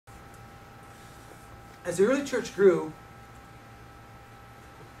As the early church grew,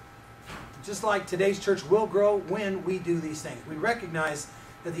 just like today's church will grow when we do these things, we recognize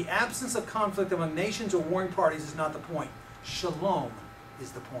that the absence of conflict among nations or warring parties is not the point. Shalom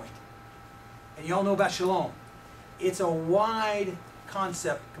is the point. And you all know about shalom. It's a wide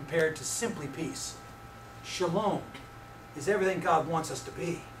concept compared to simply peace. Shalom is everything God wants us to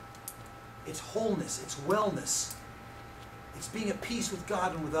be. It's wholeness, it's wellness. It's being at peace with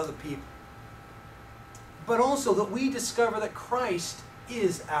God and with other people. But also that we discover that Christ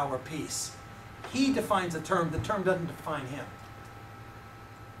is our peace. He defines the term doesn't define Him.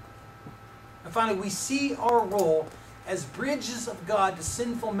 And finally, we see our role as bridges of God to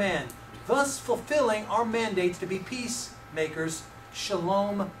sinful man, thus fulfilling our mandates to be peacemakers,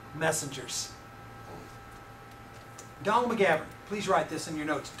 shalom messengers. Donald McGavran, please write this in your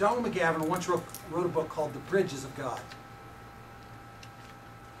notes. Donald McGavran once wrote a book called The Bridges of God.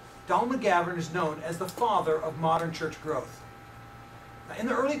 Donald McGavran is known as the father of modern church growth. Now, in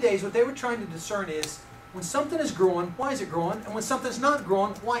the early days, what they were trying to discern is, when something is growing, why is it growing? And when something's not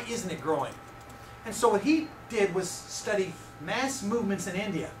growing, why isn't it growing? And so what he did was study mass movements in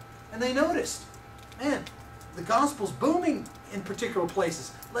India. And they noticed, man, the gospel's booming in particular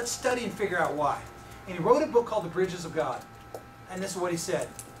places. Let's study and figure out why. And he wrote a book called The Bridges of God. And this is what he said.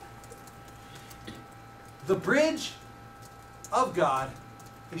 The bridge of God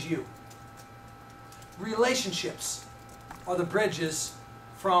is you. Relationships are the bridges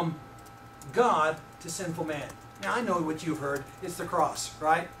from God to sinful man. Now I know what you've heard. It's the cross,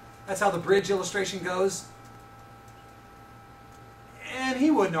 right? That's how the bridge illustration goes. And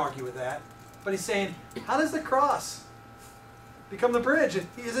he wouldn't argue with that. But he's saying, how does the cross become the bridge?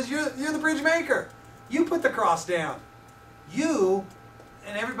 He says, you're the bridge maker. You put the cross down. You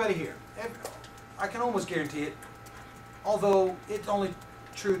and everybody here. I can almost guarantee it. Although it's only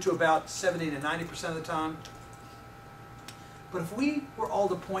true to about 70 to 90% of the time. But if we were all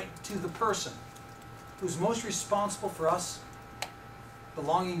to point to the person who's most responsible for us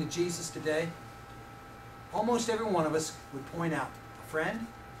belonging to Jesus today, almost every one of us would point out a friend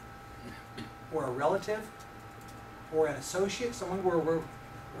or a relative or an associate, someone or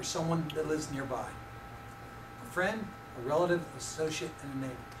someone that lives nearby. A friend, a relative, associate, and a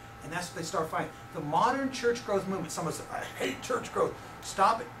neighbor. And that's what they start finding. The modern church growth movement, someone said, I hate church growth.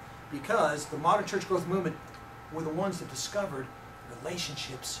 Stop it. Because the modern church growth movement were the ones that discovered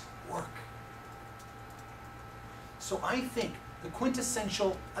relationships work. So I think the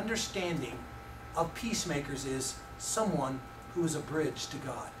quintessential understanding of peacemakers is someone who is a bridge to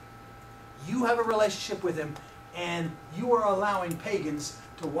God. You have a relationship with Him, and you are allowing pagans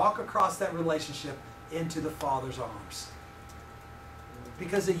to walk across that relationship into the Father's arms.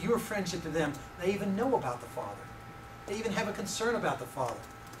 Because of your friendship to them, they even know about the Father. They even have a concern about the Father.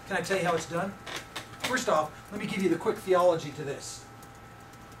 Can I tell you how it's done? First off, let me give you the quick theology to this.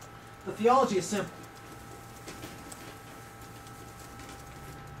 The theology is simple.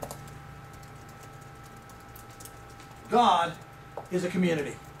 God is a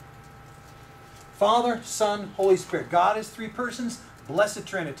community. Father, Son, Holy Spirit. God is three persons, blessed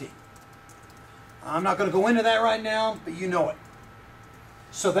Trinity. I'm not going to go into that right now, but you know it.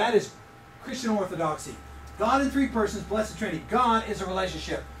 So that is Christian orthodoxy. God in three persons, blessed Trinity. God is a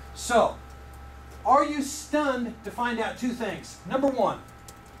relationship. So, are you stunned to find out two things? Number one,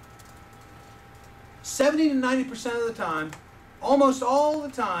 70 to 90% of the time, almost all the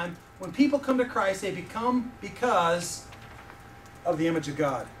time, when people come to Christ, they become because of the image of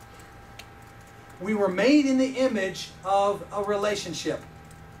God. We were made in the image of a relationship.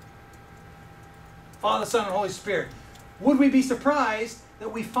 Father, Son, and Holy Spirit. Would we be surprised that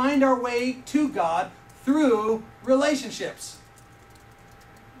we find our way to God through relationships?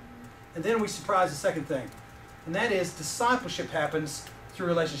 And then we surprise the second thing. And that is discipleship happens through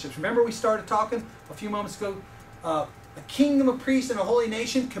relationships. Remember we started talking a few moments ago, a kingdom of priests and a holy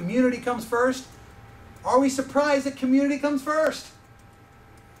nation, community comes first. Are we surprised that community comes first?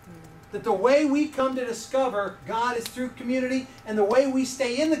 That the way we come to discover God is through community, and the way we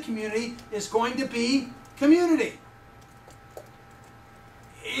stay in the community is going to be community.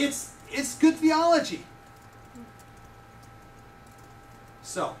 It's good theology.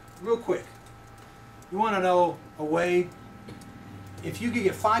 So, real quick, you want to know a way, if you could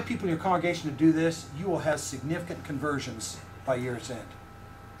get 5 people in your congregation to do this, you will have significant conversions by year's end.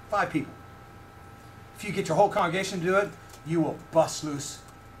 5 people. If you get your whole congregation to do it, you will bust loose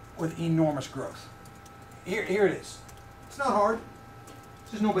with enormous growth. Here it is. It's not hard.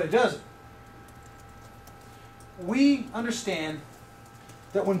 It's just nobody does it. We understand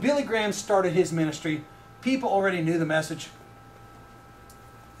that when Billy Graham started his ministry, people already knew the message.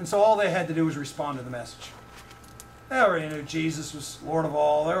 And so all they had to do was respond to the message. They already knew Jesus was Lord of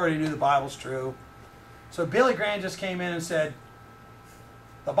all. They already knew the Bible's true. So Billy Graham just came in and said,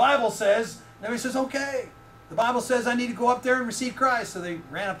 the Bible says, and everybody says, okay. The Bible says I need to go up there and receive Christ. So they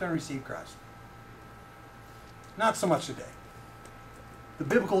ran up there and received Christ. Not so much today. The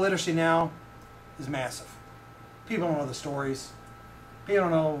biblical literacy now is massive. People don't know the stories. People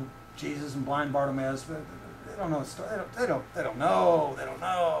don't know Jesus and blind Bartimaeus. They don't know the story. They don't know.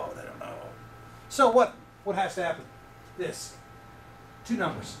 So what has to happen? This. Two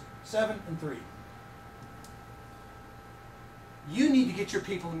numbers, 7 and 3. You need to get your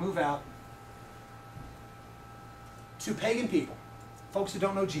people to move out to pagan people, folks who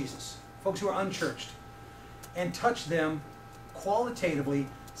don't know Jesus, folks who are unchurched, and touch them qualitatively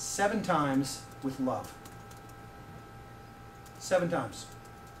 7 times with love. 7 times.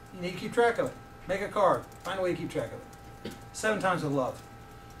 You need to keep track of it. Make a card. Find a way to keep track of it. 7 times with love.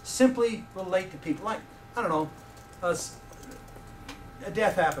 Simply relate to people. Like, I don't know, a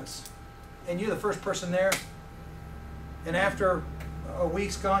death happens, and you're the first person there, and after a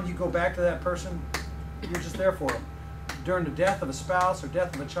week's gone, you go back to that person, you're just there for them. During the death of a spouse or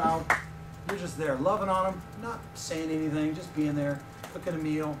death of a child, you're just there, loving on them, not saying anything, just being there, cooking a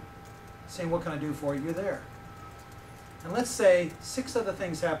meal, saying, what can I do for you? You're there. And let's say 6 other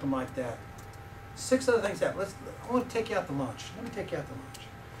things happen like that. 6 other things happen. I want to take you out to lunch. Let me take you out to lunch.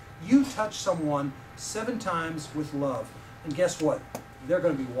 You touch someone 7 times with love, and guess what? They're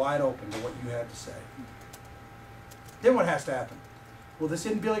going to be wide open to what you have to say. Then what has to happen? Well, this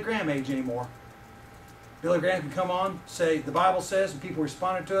isn't Billy Graham age anymore. Billy Graham can come on, say, the Bible says, and people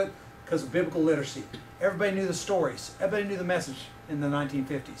responded to it because of biblical literacy. Everybody knew the stories. Everybody knew the message in the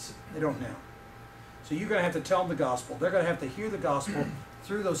 1950s. They don't now. So you're going to have to tell them the gospel. They're going to have to hear the gospel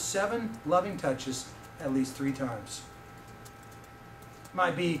through those 7 loving touches at least 3 times.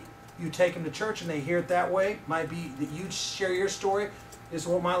 Might be you take them to church and they hear it that way. Might be that you share your story. This is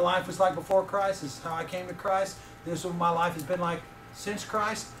what my life was like before Christ. This is how I came to Christ. This is what my life has been like since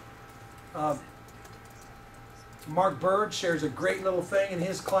Christ. Mark Bird shares a great little thing in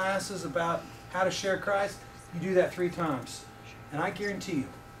his classes about how to share Christ. You do that 3 times. And I guarantee you,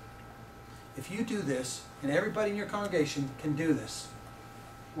 if you do this, and everybody in your congregation can do this,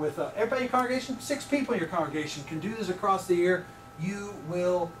 with everybody in your congregation, 6 people in your congregation can do this across the year, you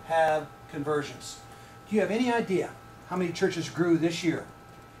will have conversions. Do you have any idea how many churches grew this year?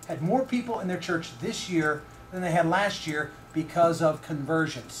 Had more people in their church this year than they had last year because of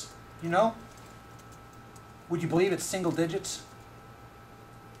conversions. You know? Would you believe it's single digits?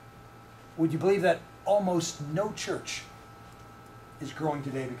 Would you believe that almost no church is growing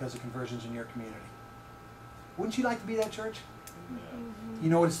today because of conversions in your community? Wouldn't you like to be that church? Yeah. You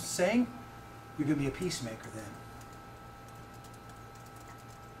know what it's saying? You're going to be a peacemaker then.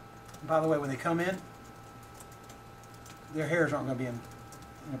 And by the way, when they come in, their hairs aren't going to be in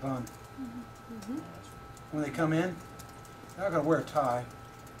a bun. Mm-hmm. When they come in, they're not going to wear a tie.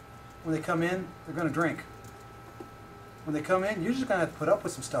 When they come in, they're going to drink. When they come in, you're just going to have to put up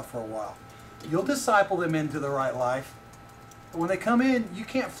with some stuff for a while. You'll disciple them into the right life. But when they come in, you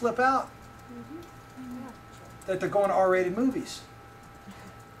can't flip out that they're going to R-rated movies.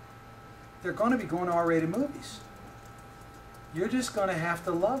 They're going to be going to R-rated movies. You're just going to have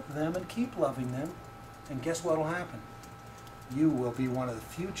to love them and keep loving them. And guess what will happen? You will be one of the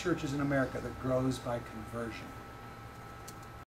few churches in America that grows by conversion.